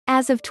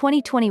As of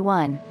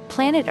 2021,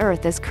 planet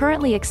Earth is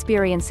currently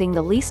experiencing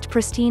the least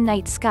pristine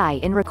night sky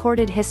in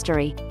recorded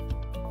history.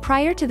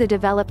 Prior to the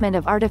development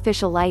of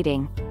artificial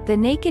lighting, the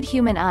naked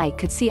human eye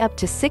could see up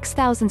to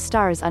 6,000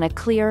 stars on a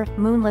clear,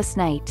 moonless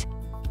night.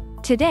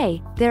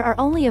 Today, there are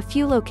only a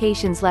few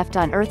locations left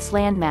on Earth's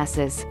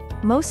landmasses,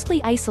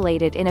 mostly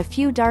isolated in a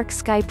few dark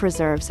sky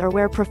preserves or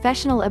where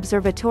professional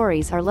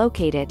observatories are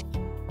located,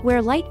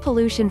 where light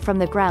pollution from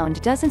the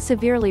ground doesn't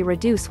severely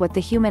reduce what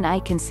the human eye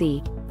can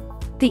see.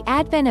 The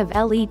advent of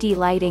LED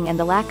lighting and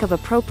the lack of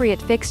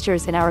appropriate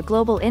fixtures in our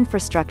global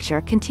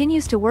infrastructure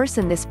continues to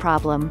worsen this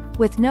problem,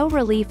 with no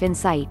relief in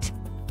sight.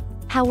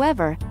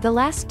 However, the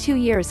last 2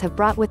 years have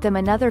brought with them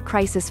another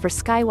crisis for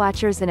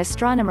skywatchers and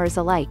astronomers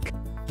alike: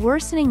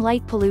 worsening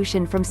light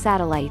pollution from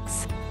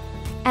satellites.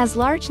 As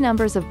large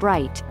numbers of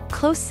bright,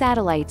 close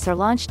satellites are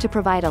launched to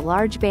provide a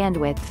large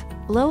bandwidth,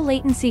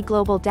 low-latency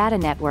global data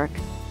network,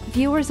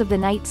 viewers of the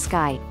night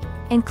sky,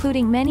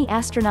 including many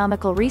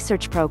astronomical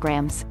research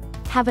programs,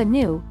 have a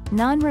new,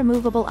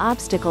 non-removable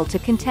obstacle to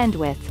contend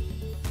with.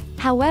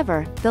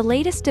 However, the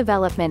latest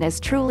development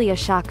is truly a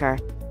shocker.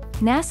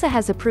 NASA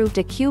has approved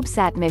a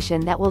CubeSat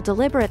mission that will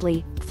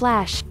deliberately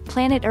flash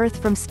planet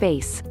Earth from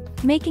space,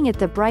 making it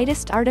the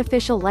brightest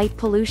artificial light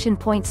pollution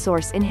point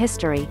source in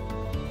history.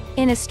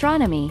 In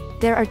astronomy,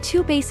 there are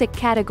two basic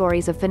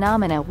categories of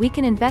phenomena we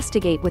can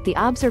investigate with the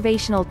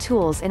observational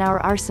tools in our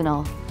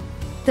arsenal.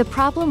 The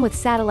problem with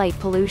satellite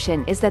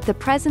pollution is that the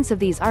presence of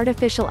these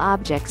artificial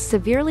objects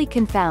severely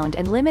confound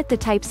and limit the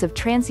types of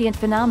transient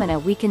phenomena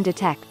we can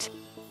detect.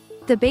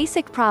 The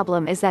basic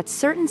problem is that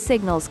certain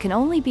signals can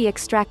only be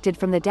extracted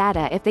from the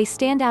data if they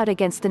stand out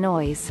against the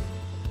noise.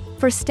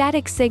 For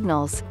static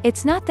signals,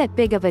 it's not that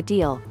big of a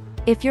deal.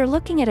 If you're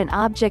looking at an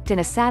object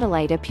and a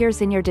satellite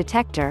appears in your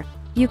detector,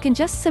 you can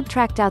just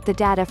subtract out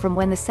the data from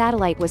when the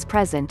satellite was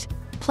present,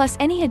 plus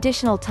any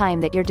additional time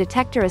that your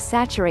detector is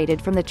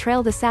saturated from the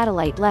trail the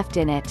satellite left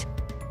in it.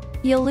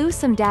 You'll lose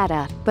some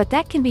data, but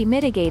that can be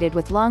mitigated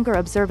with longer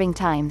observing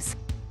times.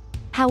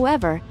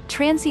 However,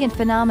 transient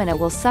phenomena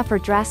will suffer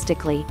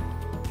drastically.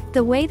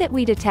 The way that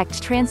we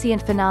detect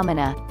transient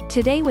phenomena,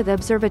 today with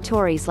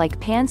observatories like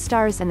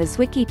Pan-STARRS and the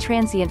Zwicky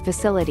Transient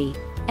Facility,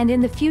 and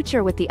in the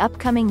future with the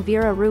upcoming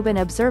Vera Rubin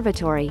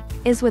Observatory,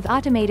 is with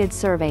automated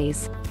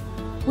surveys.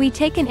 We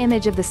take an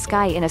image of the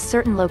sky in a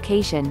certain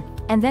location,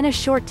 and then a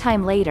short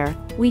time later,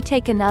 we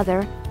take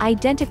another,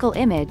 identical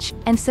image,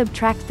 and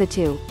subtract the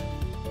two.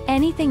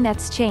 Anything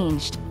that's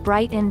changed,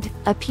 brightened,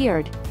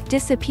 appeared,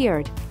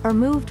 disappeared, or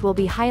moved will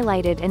be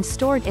highlighted and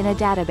stored in a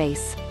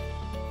database.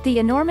 The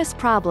enormous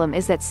problem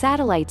is that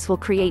satellites will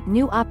create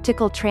new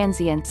optical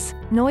transients,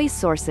 noise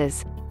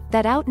sources,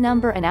 that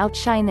outnumber and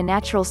outshine the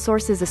natural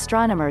sources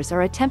astronomers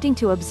are attempting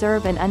to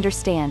observe and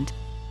understand.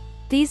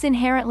 These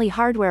inherently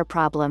hardware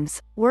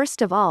problems,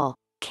 worst of all,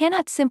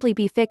 cannot simply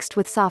be fixed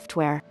with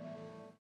software.